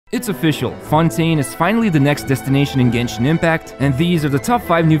It's official, Fontaine is finally the next destination in Genshin Impact, and these are the top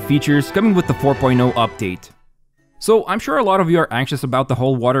 5 new features coming with the 4.0 update. So, I'm sure a lot of you are anxious about the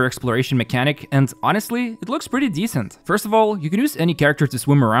whole water exploration mechanic, and honestly, it looks pretty decent. First of all, you can use any character to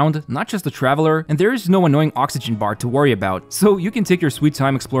swim around, not just the traveler, and there is no annoying oxygen bar to worry about, so you can take your sweet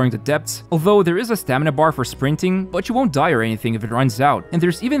time exploring the depths, although there is a stamina bar for sprinting, but you won't die or anything if it runs out, and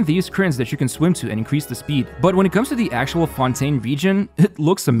there's even these crins that you can swim to and increase the speed. But when it comes to the actual Fontaine region, it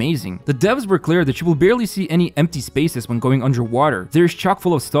looks amazing. The devs were clear that you will barely see any empty spaces when going underwater. There's chock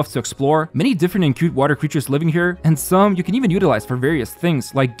full of stuff to explore, many different and cute water creatures living here, and some you can even utilize for various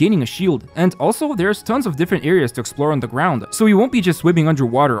things, like gaining a shield. And also, there's tons of different areas to explore on the ground, so you won't be just swimming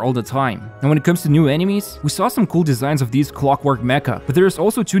underwater all the time. And when it comes to new enemies, we saw some cool designs of these clockwork mecha, but there's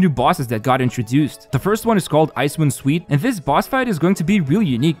also 2 new bosses that got introduced. The first one is called Icewind Sweet, and this boss fight is going to be really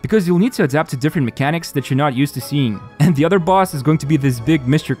unique because you'll need to adapt to different mechanics that you're not used to seeing. And the other boss is going to be this big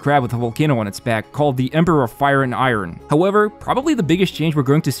Mr. Crab with a volcano on its back, called the Emperor of Fire and Iron. However, probably the biggest change we're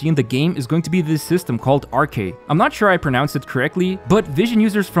going to see in the game is going to be this system called Arche. I'm not sure I pronounced it correctly, but vision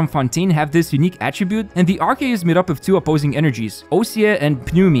users from Fontaine have this unique attribute, and the Arche is made up of 2 opposing energies, Osea and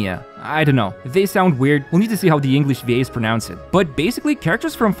Pneumia. I don't know, they sound weird, we'll need to see how the English VAs pronounce it. But basically,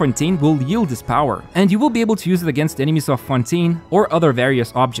 characters from Fontaine will yield this power, and you will be able to use it against enemies of Fontaine or other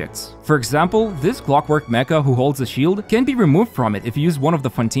various objects. For example, this clockwork mecha who holds a shield can be removed from it if you use one of the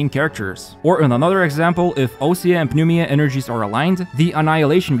Fontaine characters. Or in another example, if Osea and Pneumia energies are aligned, the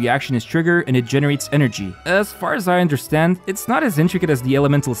annihilation reaction is triggered and it generates energy. As far as I understand, it's not as intricate as the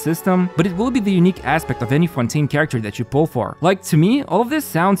elemental system, but it will be the unique aspect of any Fontaine character that you pull for. Like, to me, all of this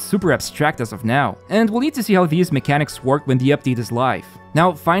sounds super abstract as of now, and we'll need to see how these mechanics work when the update is live.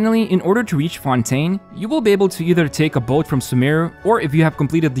 Now, finally, in order to reach Fontaine, you will be able to either take a boat from Sumeru, or if you have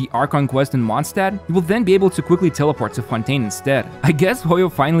completed the Archon quest in Mondstadt, you will then be able to quickly teleport to Fontaine instead. I guess Hoyo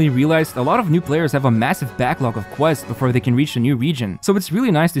finally realized a lot of new players have a massive backlog of quests before they can reach a new region, so it's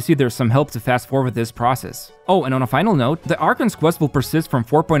really nice to see there's some help to fast forward this process. Oh, and on a final note, the Archon's quest will persist from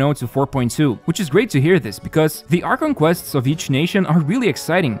 4.0 to 4.2, which is great to hear this, because the Archon quests of each nation are really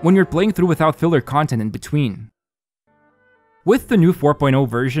exciting when you're playing through without filler content in between. With the new 4.0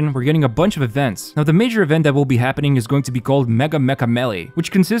 version, we're getting a bunch of events. Now, the major event that will be happening is going to be called Mega Mecha Melee, which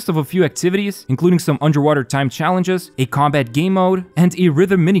consists of a few activities, including some underwater time challenges, a combat game mode, and a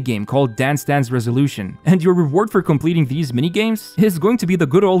rhythm minigame called Dance Dance Resolution. And your reward for completing these minigames is going to be the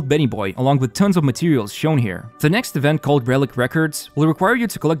good old Benny Boy, along with tons of materials shown here. The next event, called Relic Records, will require you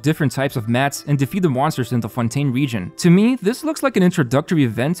to collect different types of mats and defeat the monsters in the Fontaine region. To me, this looks like an introductory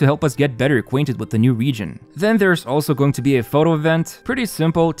event to help us get better acquainted with the new region. Then there's also going to be a photo event. Pretty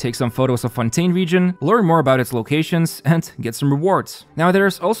simple, take some photos of Fontaine region, learn more about its locations, and get some rewards. Now,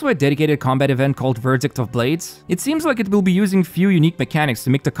 there's also a dedicated combat event called Verdict of Blades. It seems like it will be using few unique mechanics to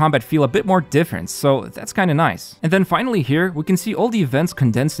make the combat feel a bit more different, so that's kinda nice. And then finally here, we can see all the events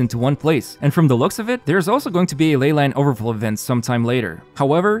condensed into one place, and from the looks of it, there's also going to be a Leyline Overflow event sometime later.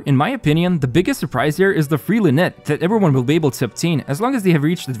 However, in my opinion, the biggest surprise here is the free Lynette that everyone will be able to obtain as long as they have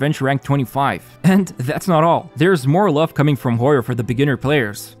reached Adventure Rank 25. And that's not all. There's more love coming from Hoyo for the beginner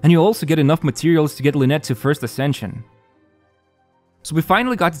players, and you'll also get enough materials to get Lynette to first ascension. So we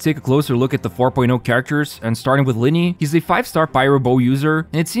finally got to take a closer look at the 4.0 characters, and starting with Linny, he's a 5-star Pyro Bow user,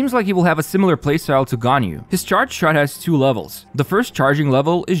 and it seems like he will have a similar playstyle to Ganyu. His charge shot has 2 levels. The first charging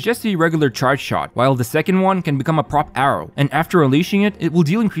level is just a regular charge shot, while the second one can become a prop arrow, and after unleashing it, it will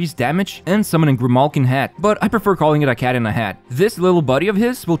deal increased damage and summon a Grimalkin hat, but I prefer calling it a cat in a hat. This little buddy of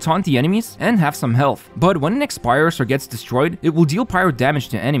his will taunt the enemies and have some health, but when it expires or gets destroyed, it will deal pyro damage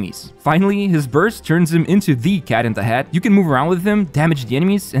to enemies. Finally, his burst turns him into the cat in the hat. You can move around with him, damage the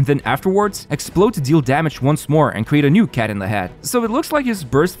enemies, and then afterwards explode to deal damage once more and create a new cat in the hat. So it looks like his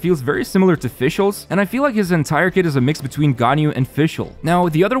burst feels very similar to Fischl's, and I feel like his entire kit is a mix between Ganyu and Fischl. Now,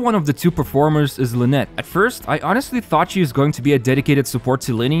 the other one of the 2 performers is Lynette. At first, I honestly thought she was going to be a dedicated support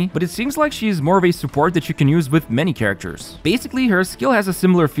to Linny, but it seems like she is more of a support that you can use with many characters. Basically, her skill has a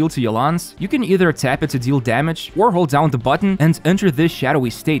similar feel to Yolan's. You can either tap it to deal damage, or hold down the button and enter this shadowy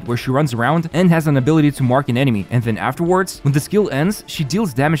state where she runs around and has an ability to mark an enemy, and then afterwards, when the skill ends, she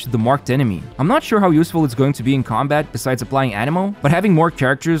deals damage to the marked enemy. I'm not sure how useful it's going to be in combat besides applying Animo, but having more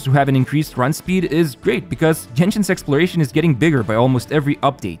characters who have an increased run speed is great because Genshin's exploration is getting bigger by almost every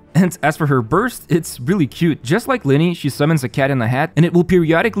update. And as for her burst, it's really cute. Just like Linny, she summons a cat in the hat, and it will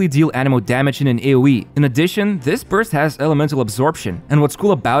periodically deal Animo damage in an AoE. In addition, this burst has elemental absorption, and what's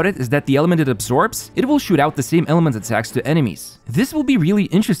cool about it is that the element it absorbs, it will shoot out the same element attacks to enemies. This will be really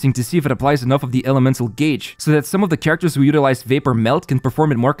interesting to see if it applies enough of the elemental gauge, so that some of the characters who utilize Vapor or Melt can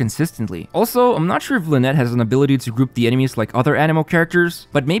perform it more consistently. Also, I'm not sure if Lynette has an ability to group the enemies like other animo characters,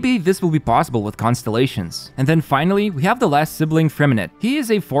 but maybe this will be possible with Constellations. And then finally, we have the last sibling, Freminette. He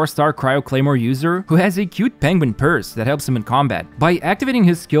is a 4-star Cryo Claymore user who has a cute penguin purse that helps him in combat. By activating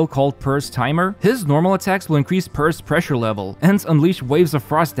his skill called Purse Timer, his normal attacks will increase Purse pressure level and unleash waves of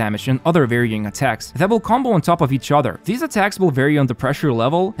frost damage and other varying attacks that will combo on top of each other. These attacks will vary on the pressure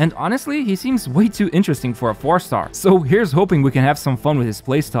level, and honestly, he seems way too interesting for a 4-star. So here's hoping we can have some fun with his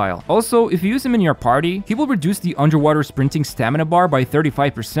playstyle. Also, if you use him in your party, he will reduce the underwater sprinting stamina bar by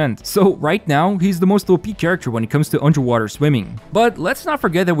 35%. So right now, he's the most OP character when it comes to underwater swimming. But let's not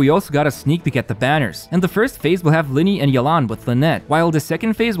forget that we also got a sneak peek at the banners. And the first phase will have Linny and Yalan with Lynette, while the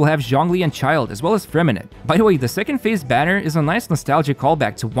second phase will have Zhongli and Child as well as Freminette. By the way, the second phase banner is a nice nostalgic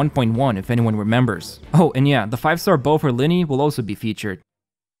callback to 1.1 if anyone remembers. Oh, and yeah, the 5-star bow for Linny will also be featured.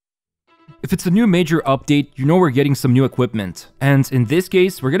 If it's a new major update, you know we're getting some new equipment. And in this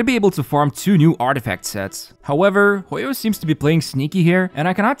case, we're gonna be able to farm 2 new artifact sets. However, Hoyo seems to be playing sneaky here, and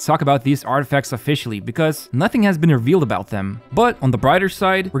I cannot talk about these artifacts officially because nothing has been revealed about them. But on the brighter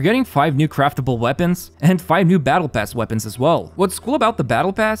side, we're getting 5 new craftable weapons and 5 new Battle Pass weapons as well. What's cool about the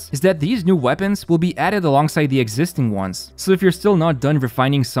Battle Pass is that these new weapons will be added alongside the existing ones. So if you're still not done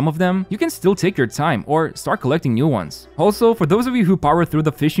refining some of them, you can still take your time or start collecting new ones. Also, for those of you who power through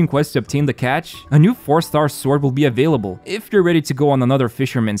the fishing quest to obtain the catch, a new 4-star sword will be available if you're ready to go on another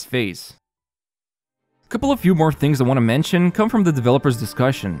fisherman's phase. Couple of few more things I want to mention come from the developers'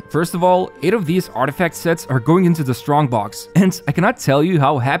 discussion. First of all, 8 of these artifact sets are going into the strongbox, and I cannot tell you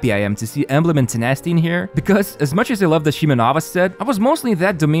how happy I am to see Emblem and Tenacity in here, because as much as I love the Shimanava set, I was mostly in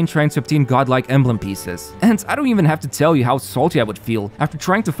that domain trying to obtain godlike emblem pieces. And I don't even have to tell you how salty I would feel after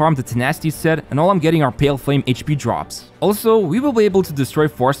trying to farm the Tenacity set and all I'm getting are Pale Flame HP drops. Also, we will be able to destroy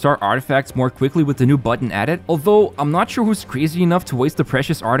 4-star artifacts more quickly with the new button added, although I'm not sure who's crazy enough to waste the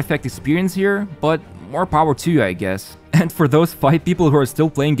precious artifact experience here, but more power to you, I guess. And for those 5 people who are still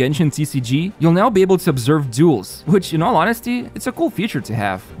playing Genshin TCG, you'll now be able to observe duels, which in all honesty, it's a cool feature to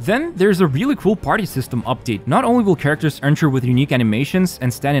have. Then there's a really cool party system update. Not only will characters enter with unique animations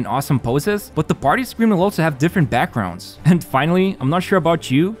and stand in awesome poses, but the party screen will also have different backgrounds. And finally, I'm not sure about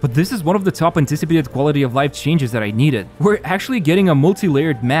you, but this is one of the top anticipated quality of life changes that I needed. We're actually getting a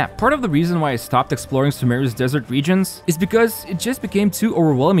multi-layered map. Part of the reason why I stopped exploring Sumeru's desert regions is because it just became too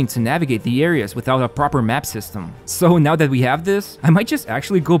overwhelming to navigate the areas without a proper map system. So now that we have this, I might just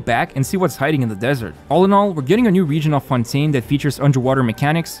actually go back and see what's hiding in the desert. All in all, we're getting a new region of Fontaine that features underwater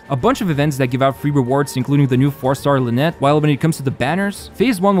mechanics, a bunch of events that give out free rewards including the new 4-star Lynette, while when it comes to the banners,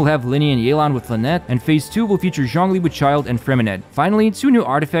 Phase 1 will have Linny and Yelan with Lynette, and Phase 2 will feature Zhongli with Child and Freminette. Finally, 2 new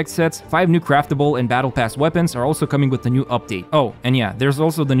artifact sets, 5 new craftable and battle pass weapons are also coming with the new update. Oh, and yeah, there's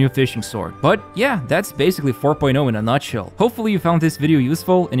also the new fishing sword. But yeah, that's basically 4.0 in a nutshell. Hopefully you found this video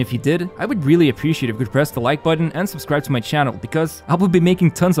useful, and if you did, I would really appreciate if you could press the like button and subscribe to my channel because I will be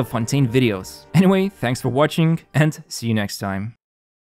making tons of Fontaine videos. Anyway, thanks for watching and see you next time.